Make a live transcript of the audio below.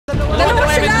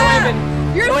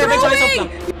throwing!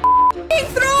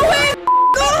 Throwing!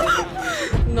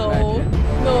 No.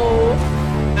 No.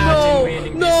 No.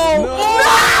 No.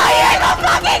 You're the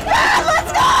fucking girl!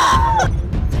 Let's go!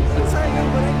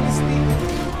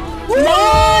 No!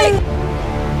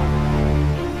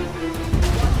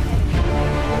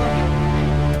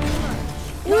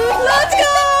 Let's go!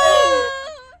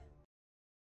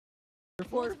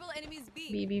 Multiple enemies B.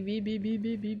 B.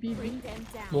 Bring them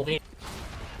down. Okay.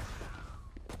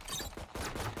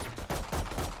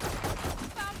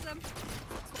 Found them.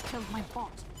 Killed my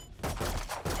bot.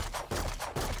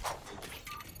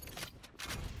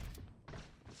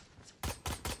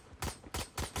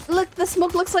 Look, the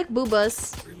smoke looks like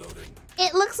boobas.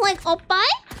 It looks like opay?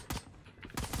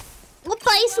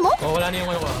 Opay smoke? Oh, wala na yung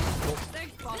ano ko.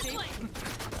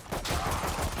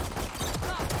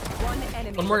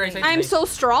 One more right side. I'm so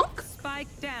strong.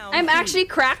 I'm actually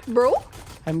cracked, bro.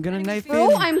 I'm gonna knife him.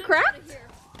 Bro, I'm cracked.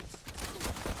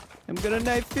 I'm gonna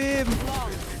knife him.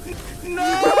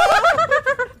 No!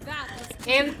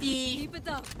 Empty. Keep it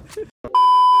up.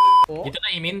 Dito na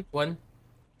Imin. One.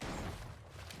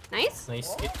 Nice.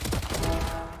 Nice.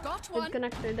 Got one. Good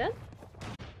connector dead.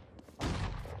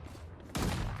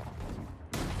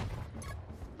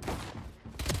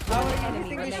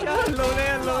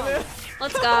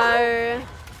 Let's go.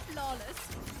 Flawless.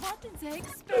 What did they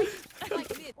expect? Like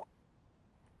this.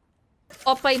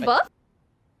 Opay buff?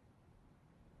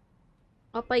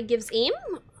 Opay gives aim?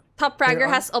 Top fragger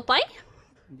has Opay?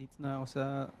 Dito na ako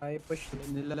sa I push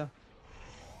nila.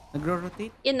 Nagro-rotate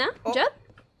Yun na, Jet?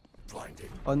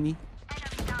 on me.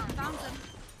 Found them.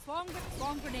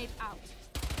 Swarm grenade out.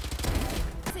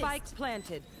 Spike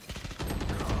planted.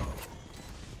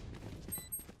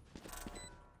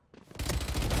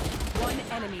 One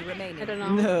enemy remaining. I don't know.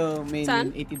 No, main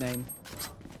Saan? 89.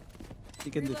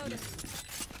 You can do this.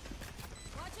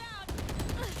 Watch out.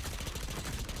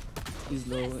 He's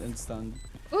low and stunned.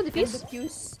 Oh,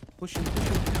 defuse. Push him, push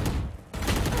him.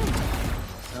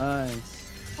 Nice.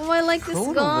 Oh, I like this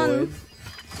Chrono gun. Void.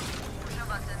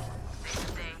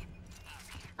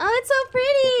 Oh, it's so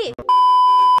pretty.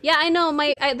 Yeah, I know.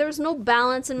 There's no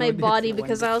balance in my body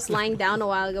because I was lying down a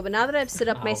while ago. But now that I've stood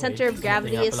up, my center of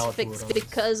gravity is fixed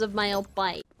because of my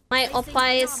opay. My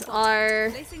opays are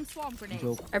Placing swarm grenade.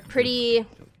 Joke. pretty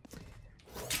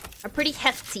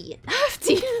hefty.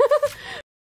 Hefty.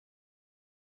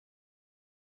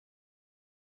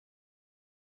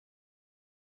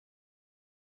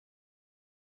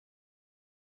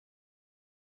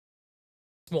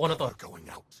 Smoke ko na to.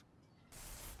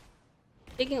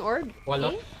 Taking orb.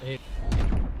 Walo. Okay.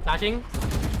 Flashing.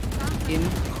 In.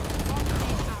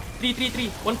 3.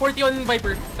 140 on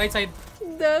Viper. Right side.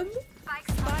 Dead.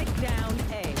 Spike down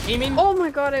A. Aiming. Oh my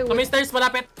god, I May win. stairs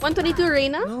malapit. 122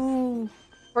 Reyna. No.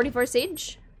 44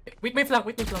 Sage. Wait, may flank.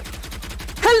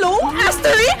 Hello,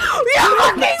 Astery? We are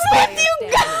fucking with you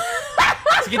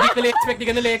guys! Sige, di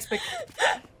ka nila expect.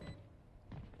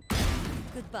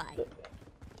 Goodbye.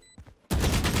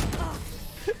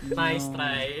 Nice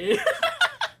try.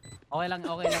 Okay lang.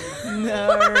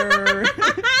 No.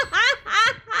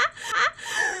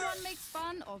 Everyone makes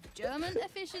fun of German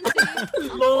efficiency.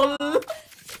 LOL.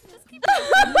 Just keep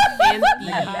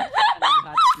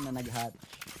Nag-hat.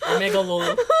 Omega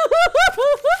LOL.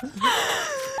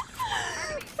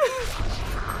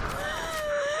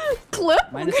 Clip?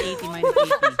 Minus 80.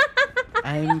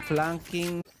 I'm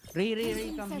flanking.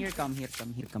 Ray, come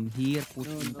here. Push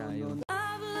tayo.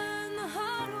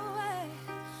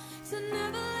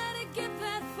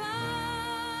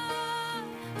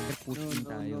 Push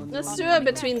tayo. Let's do a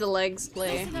between the legs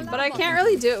play. But I can't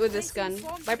really do it with this gun.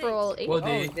 Viper roll 8. All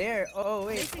day. There. Oh,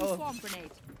 wait. placing swarm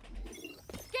grenade.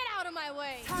 Get out of my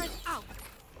way. Turret out.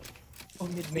 Oh,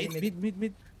 mid.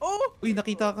 Mid. Oh! Uy,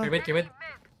 nakita ka. Kimid.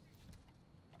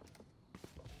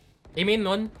 Aiming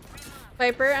non.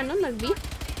 Viper, ano, nag-beat?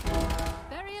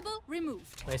 Variable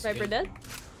removed. Nice. Viper dead.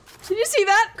 Did you see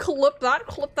that? Clip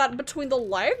that between the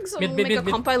legs. I'm gonna make a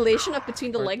compilation of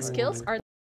between the legs kills. Are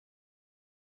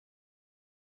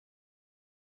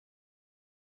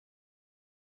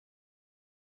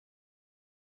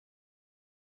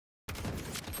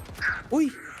Uy!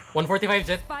 145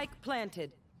 Jet. Spike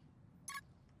planted.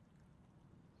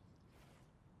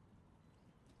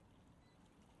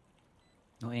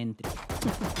 No entry.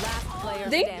 Last player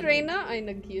Dink standing. Reyna? Ay,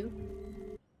 nag-heal.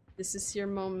 This is your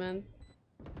moment.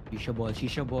 Shisha ball.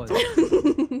 Shisha ball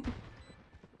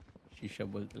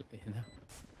talaga yun.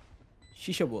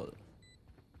 Shisha ball.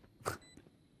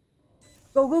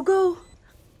 Go!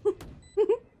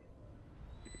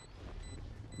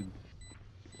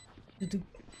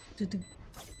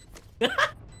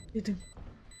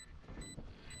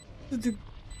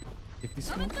 I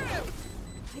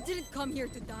didn't come here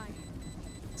to die.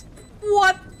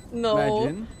 What? No.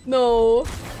 Imagine. No.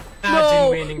 Imagine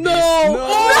winning No. this. No.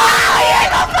 You're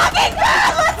the fucking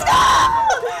girl. Let's go.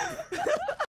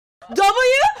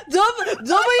 W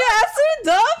after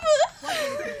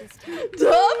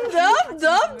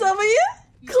W.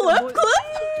 Clip.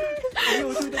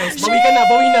 Guys, bawi ka na,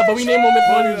 bawi na yung moment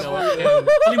mo.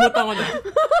 Kalimutan ko na.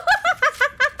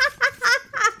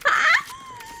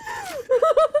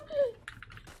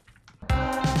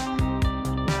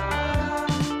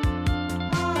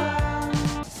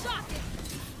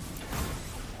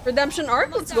 Redemption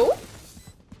arc, let's go.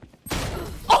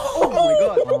 Oh my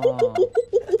god.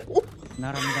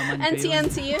 Naramdaman ko yun.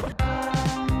 NT.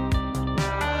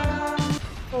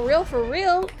 For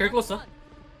real. Care close, ha?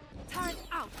 Turn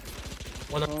out.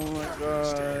 Oh my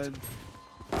god.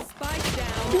 Spike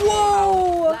down.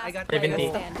 Whoa! Last I got player 70.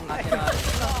 standing.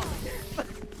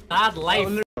 Sad life.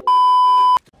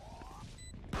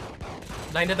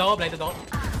 Blinded ako.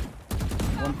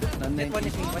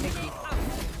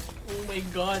 Oh my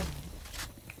god.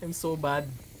 I'm so bad.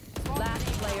 Last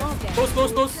player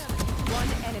standing. Close. One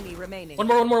enemy remaining. One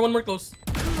more close.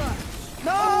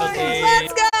 No! Okay.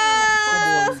 Let's go!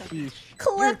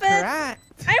 Clip it! Cracked.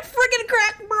 I'm freaking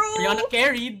cracked, bro! Aryanna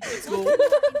carried. Let's go.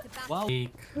 Wow.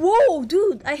 Whoa,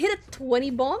 dude! I hit a 20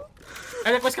 bomb?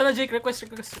 Ay, request ka na, Jake. Request.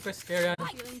 Aryanna.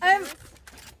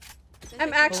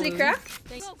 I'm actually cracked.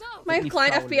 Go, go. My Me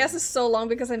client proud. FPS is so long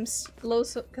because I'm slow,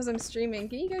 because I'm streaming.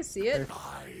 Can you guys see it?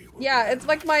 Yeah, it's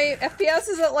like my FPS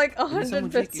is at like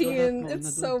 115.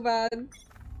 It's so bad.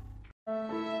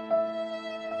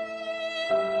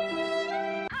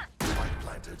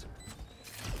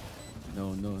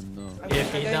 No.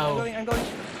 AFK daw. I'm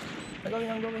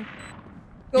going.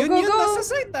 Go, Yun, go! nasa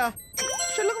site ah.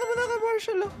 Siya lang naman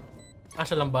naka-marshal ah.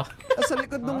 Siya lang ba? Nasa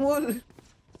likod ng wall.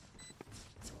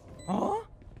 Huh?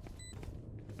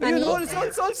 Ano? Ayun,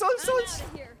 souls!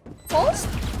 Here. False?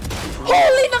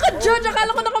 Holy, naka-judge!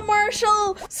 Akala ko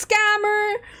naka-marshal!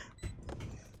 Scammer!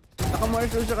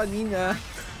 Naka-marshal siya kanina.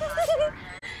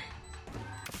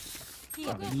 Here,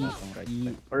 go, Right, go. tong right.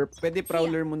 Or pwede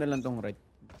prowler mo na lang tong right.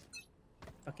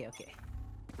 Okay.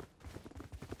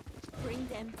 Bring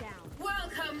them down.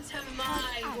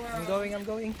 I'm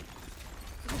going.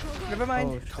 Never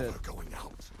mind. Oh shit.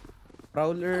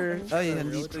 Prowler. Ay,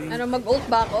 nandito yun. Ano, mag-ult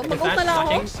ba ako? Mag-ult na lang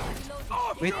ako?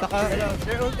 Wait,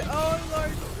 They're okay. Oh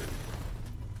lord.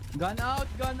 Gun out!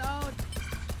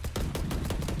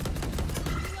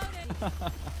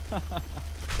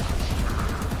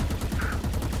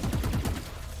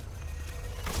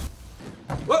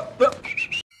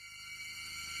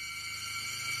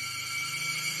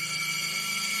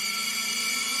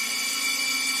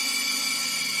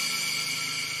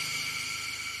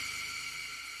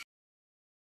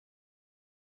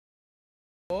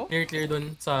 Clear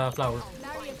dun sa flower.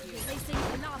 Barrier placing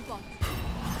alarm bomb.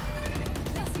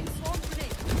 Placing swarm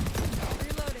grenade.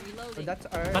 So Reloading. that's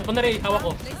our. Saan ko na rin? Hawak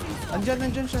ko. Placing swarm.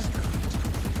 Andyan siya.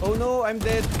 Oh no, I'm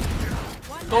dead.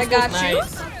 I got you.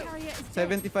 Nice. Barrier is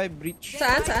 75 breach.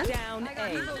 Saan? Down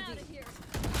A. out of here.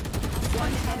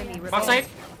 One enemy remaining. Backside?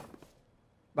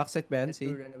 Backside ba yan?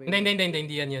 See?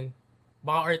 Hindi yan.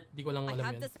 Baka art, di ko lang I alam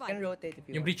have yan. the You can spike. rotate if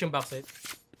you Yung want. breach yung backside.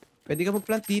 Pwede ka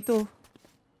mag-plant dito.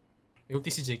 Ulti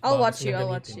si Jake. I'll baka watch gusto you, niyang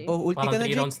I'll watch gamitin. you. Oh, ulti Parang ka na,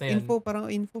 3 rounds na Jake. yan. Info, parang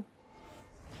info.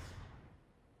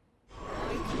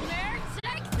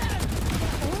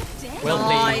 Well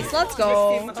played. Nice, let's go!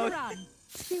 Run.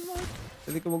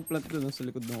 Pwede ka mag-plant doon sa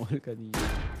likod ng wall kanina.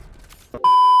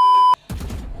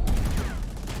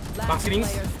 Last Maximings?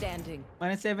 player standing.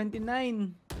 Minus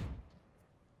 79.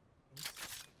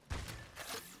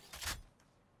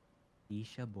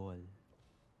 Isha ball.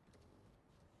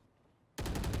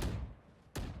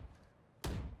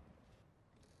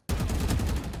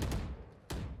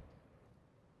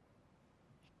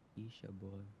 Isha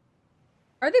ball.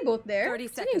 Are they both there? 30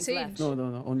 Sino yung seconds Sage?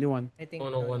 No. Only one. I think. Oh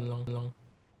no, one lang. One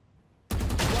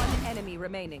enemy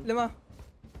remaining. Lima.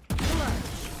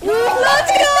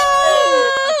 Let's go!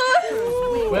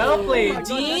 Well played.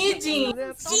 GG.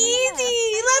 GG!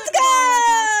 Let's go!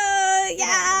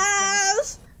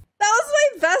 Yes! That was my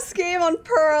best game on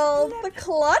Pearl. The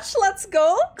clutch, let's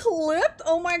go. Clipped.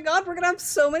 Oh my god, we're gonna have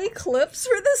so many clips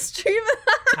for this stream.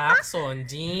 Haxon.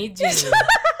 GG.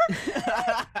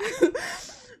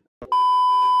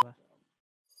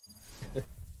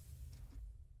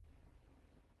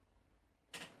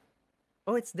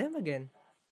 Oh, it's them again.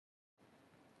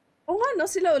 Oh nga, no?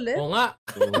 Sila ulit? Oo nga.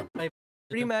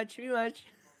 Rematch. Sound.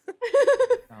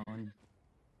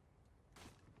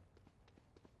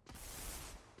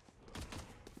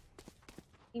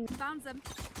 Found them.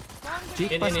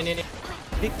 Jake, Hindi.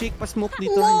 Chick, pa-smoke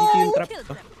dito. Hindi ko yung trap.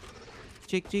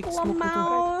 Chick, smoke dito.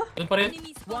 Lamau. Doon pa rin.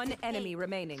 One enemy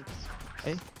remaining.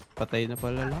 Eh, patay na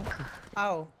pala lahat.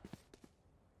 Ow.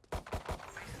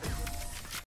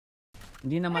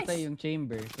 Hindi namatay yung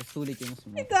chamber. So sulit yung I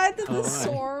smoke. died to the Oh, my.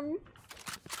 storm.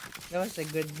 That was a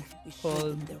good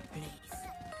hold.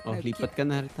 Oh, lipat ka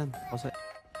na, Ritan. Kasi,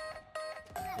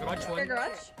 Garage Okay, one.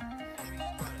 garage?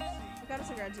 I got us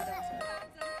a garage downstairs.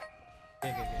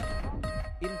 Okay.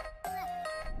 in.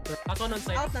 Last one on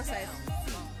side. Out na side.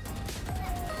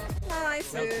 Nice.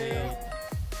 Well played.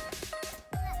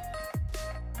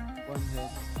 One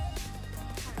head.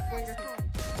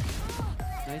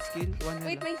 Nice kill. One head.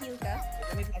 Wait, may heal ka?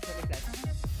 Let me flash.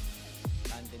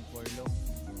 London for long.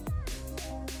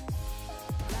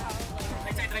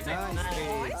 Right side. Nice.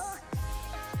 Nice.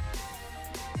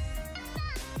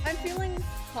 I'm feeling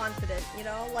confident, you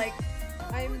know? Like,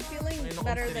 I'm feeling Ayun,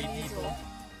 better ako, than ready usual.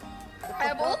 dito.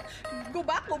 I have ult? Go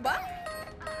back.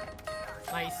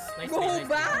 Nice. Go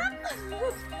back?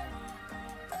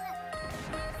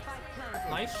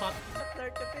 Nice shot.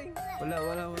 Wala.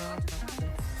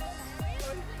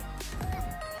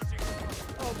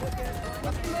 Oh, bucket.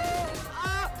 Left.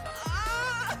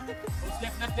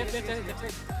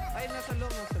 Ay, nasa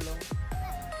long.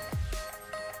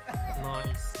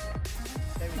 Nice.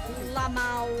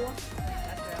 Lamau.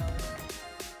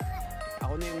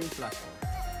 Ako na yung flash.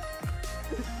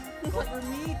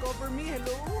 Cover me,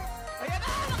 hello?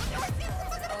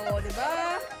 Oh,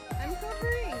 diba? I'm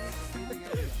covering.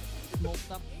 Smoke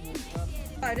up.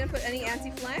 I didn't put any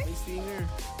anti-flank. May stinger.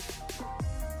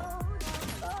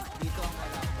 Dito ang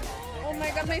kailangan. Oh my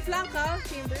god, may flank ha,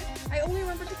 Chamber. I only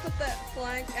remember to put that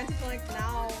anti-flank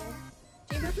now.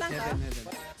 Chamber flank ha. Heaven.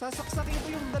 Sasaksakin ko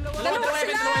yung dalawa. Dalawa Heaven,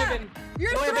 sila! low heaven.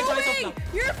 You're Low heaven, choice of throwing!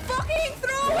 lang. You're fucking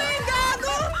throwing,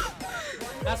 gago!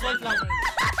 Last one flank.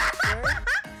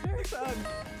 Saan?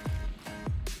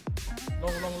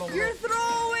 Long. You're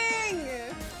throwing!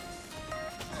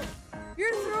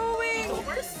 You're throwing!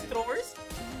 Throwers?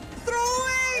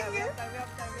 Throwing! We have time.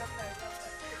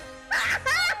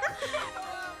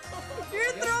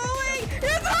 You're throwing!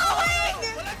 You're throwing!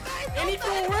 Any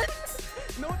throwers?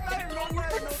 No time.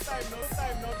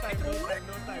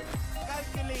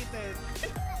 Calculated.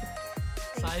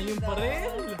 Sayang yung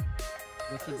baril.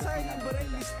 Sayang yung baril,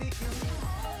 mistake yung...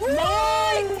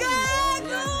 Oh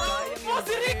gago! Oh,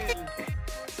 si Rick!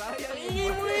 Sayang Ang yung ingay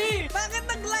mo eh! Bakit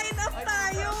nag-line up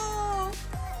tayo?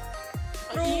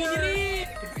 Ang ingay ni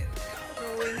Rick!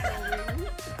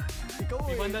 Ikaw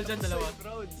May vandal dyan, dalawa.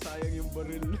 Proud. Sayang yung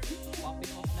baril.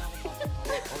 Popping off na ako.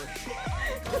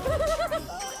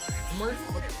 Murph.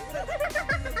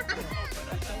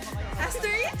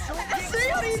 Astery? Astery,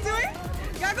 what are you doing?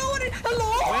 Gago, what are you...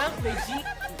 Hello? Well, may G.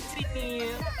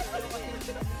 Street.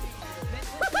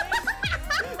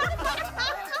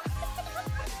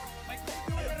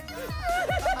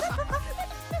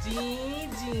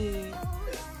 GG.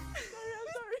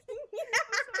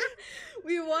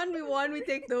 We won, we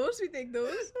take those.